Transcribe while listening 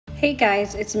Hey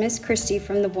guys, it's Miss Kristie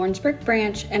from the Warrensburg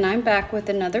branch, and I'm back with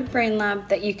another brain lab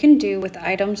that you can do with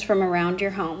items from around your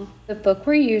home. The book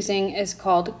we're using is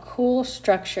called Cool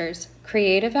Structures,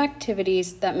 Creative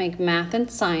Activities that Make Math and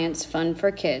Science Fun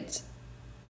for Kids.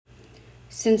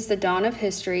 Since the dawn of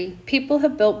history, people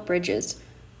have built bridges.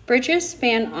 Bridges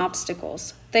span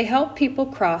obstacles. They help people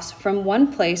cross from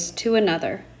one place to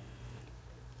another.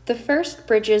 The first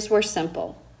bridges were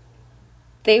simple.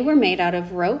 They were made out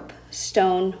of rope,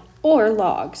 stone, or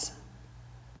logs.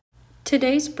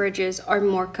 Today's bridges are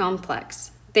more complex.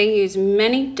 They use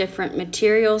many different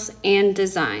materials and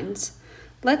designs.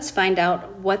 Let's find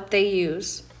out what they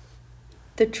use.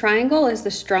 The triangle is the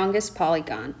strongest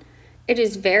polygon. It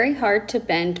is very hard to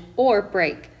bend or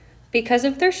break. Because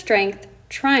of their strength,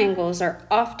 triangles are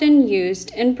often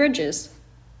used in bridges.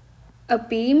 A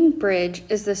beam bridge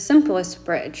is the simplest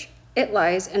bridge. It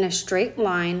lies in a straight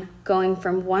line going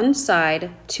from one side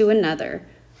to another.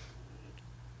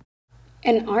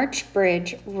 An arch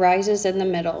bridge rises in the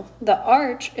middle. The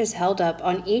arch is held up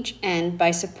on each end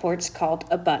by supports called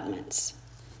abutments.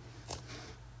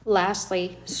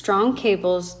 Lastly, strong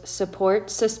cables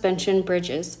support suspension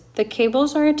bridges. The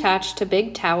cables are attached to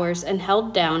big towers and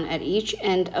held down at each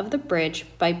end of the bridge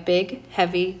by big,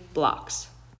 heavy blocks.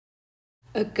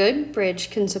 A good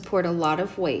bridge can support a lot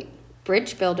of weight.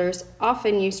 Bridge builders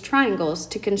often use triangles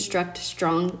to construct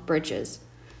strong bridges.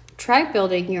 Try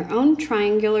building your own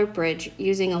triangular bridge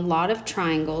using a lot of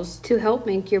triangles to help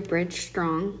make your bridge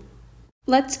strong.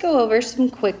 Let's go over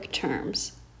some quick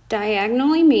terms.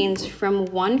 Diagonally means from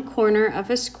one corner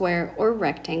of a square or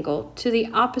rectangle to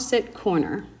the opposite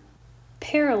corner.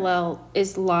 Parallel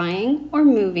is lying or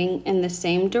moving in the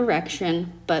same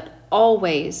direction, but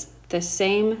always the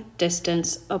same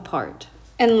distance apart.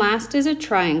 And last is a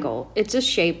triangle. It's a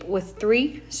shape with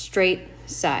three straight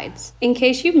sides. In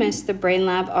case you missed the brain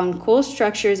lab on cool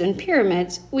structures and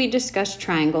pyramids, we discussed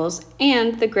triangles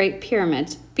and the Great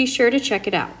Pyramids. Be sure to check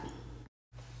it out.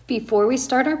 Before we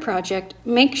start our project,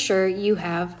 make sure you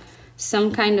have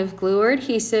some kind of glue or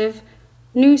adhesive,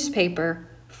 newspaper,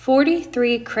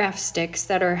 43 craft sticks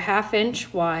that are 1/2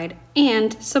 inch wide,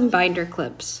 and some binder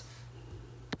clips.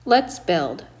 Let's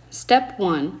build. Step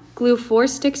 1. Glue 4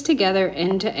 sticks together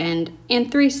end to end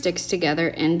and 3 sticks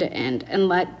together end to end and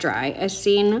let dry as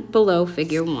seen below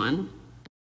figure 1.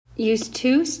 Use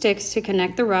 2 sticks to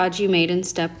connect the rods you made in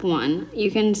step 1. You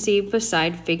can see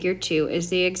beside figure 2 is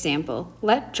the example.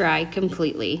 Let dry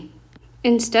completely.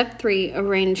 In step 3,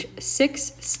 arrange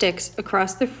 6 sticks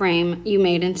across the frame you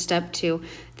made in step 2.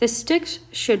 The sticks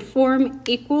should form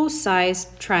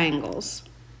equal-sized triangles.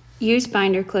 Use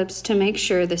binder clips to make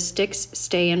sure the sticks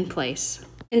stay in place.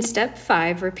 In step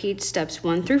 5, repeat steps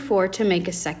 1 through 4 to make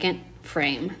a second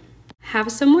frame.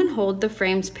 Have someone hold the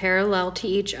frames parallel to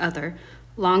each other.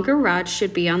 Longer rods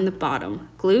should be on the bottom.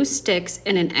 Glue sticks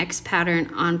in an X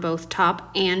pattern on both top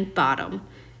and bottom.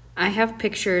 I have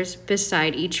pictures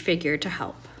beside each figure to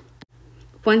help.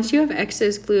 Once you have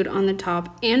X's glued on the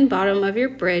top and bottom of your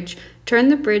bridge, turn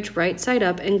the bridge right side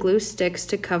up and glue sticks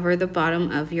to cover the bottom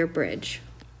of your bridge.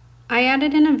 I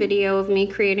added in a video of me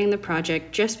creating the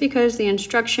project just because the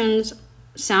instructions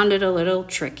sounded a little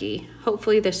tricky.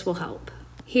 Hopefully this will help.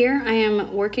 Here I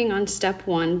am working on step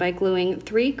 1 by gluing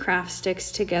 3 craft sticks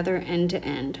together end to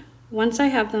end. Once I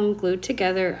have them glued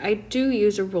together, I do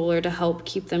use a ruler to help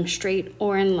keep them straight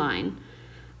or in line.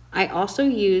 I also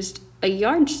used a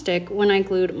yardstick when I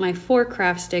glued my 4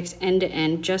 craft sticks end to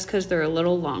end just because they're a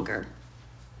little longer.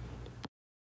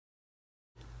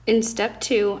 In step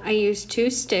 2, I used 2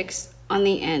 sticks on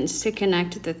the ends to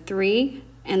connect the 3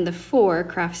 and the 4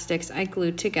 craft sticks I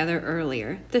glued together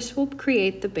earlier. This will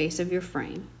create the base of your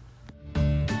frame.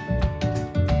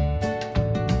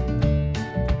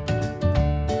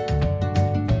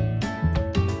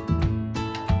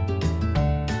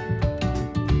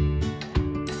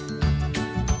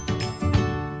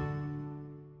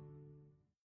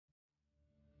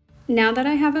 Now that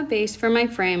I have a base for my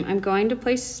frame, I'm going to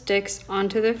place sticks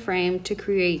onto the frame to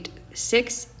create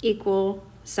 6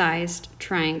 equal-sized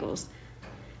triangles.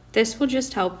 This will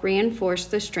just help reinforce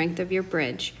the strength of your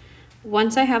bridge.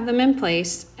 Once I have them in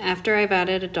place, after I've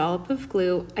added a dollop of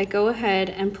glue, I go ahead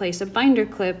and place a binder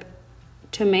clip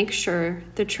to make sure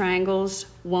the triangles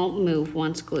won't move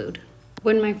once glued.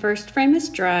 When my first frame is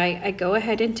dry, I go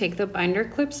ahead and take the binder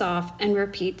clips off and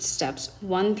repeat steps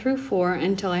 1 through 4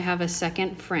 until I have a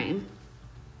second frame.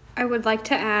 I would like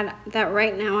to add that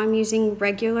right now I'm using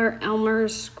regular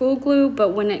Elmer's school glue, but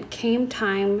when it came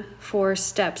time for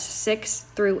steps 6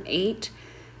 through 8,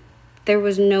 there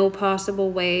was no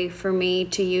possible way for me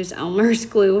to use Elmer's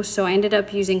glue, so I ended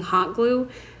up using hot glue.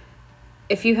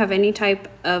 If you have any type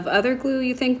of other glue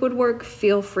you think would work,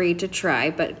 feel free to try,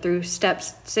 but through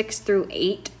steps 6 through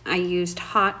 8, I used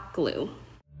hot glue.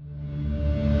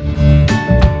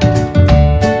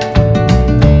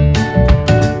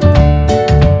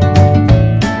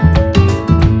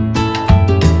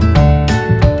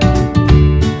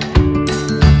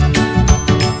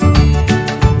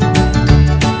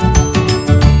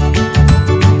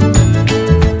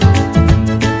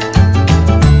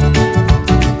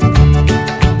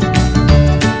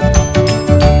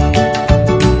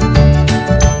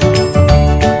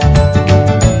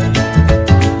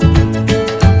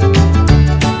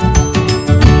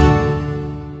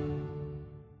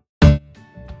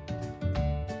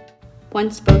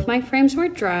 Once both my frames were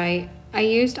dry, I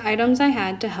used items I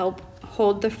had to help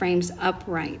hold the frames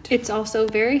upright. It's also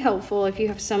very helpful if you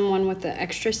have someone with an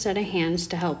extra set of hands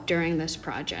to help during this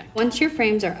project. Once your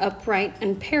frames are upright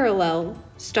and parallel,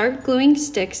 start gluing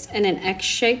sticks in an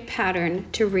X-shaped pattern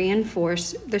to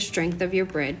reinforce the strength of your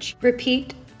bridge.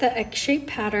 Repeat the X-shaped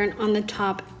pattern on the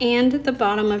top and the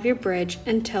bottom of your bridge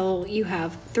until you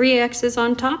have 3 X's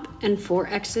on top and 4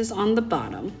 X's on the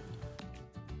bottom.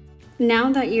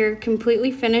 Now that you're completely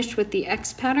finished with the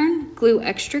X pattern, glue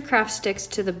extra craft sticks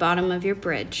to the bottom of your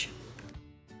bridge.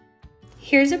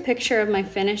 Here's a picture of my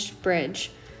finished bridge.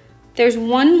 There's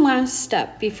one last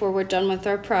step before we're done with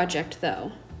our project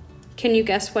though. Can you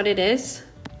guess what it is?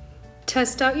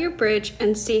 Test out your bridge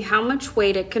and see how much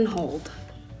weight it can hold.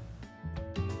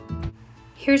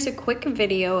 Here's a quick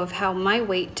video of how my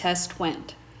weight test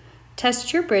went.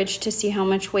 Test your bridge to see how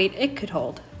much weight it could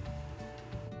hold.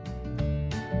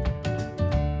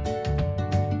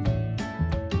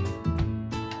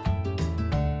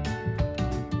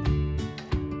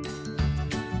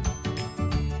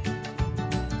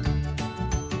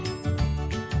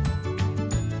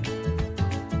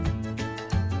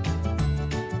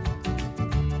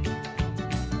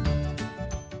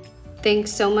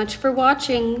 Thanks so much for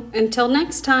watching. Until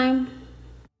next time.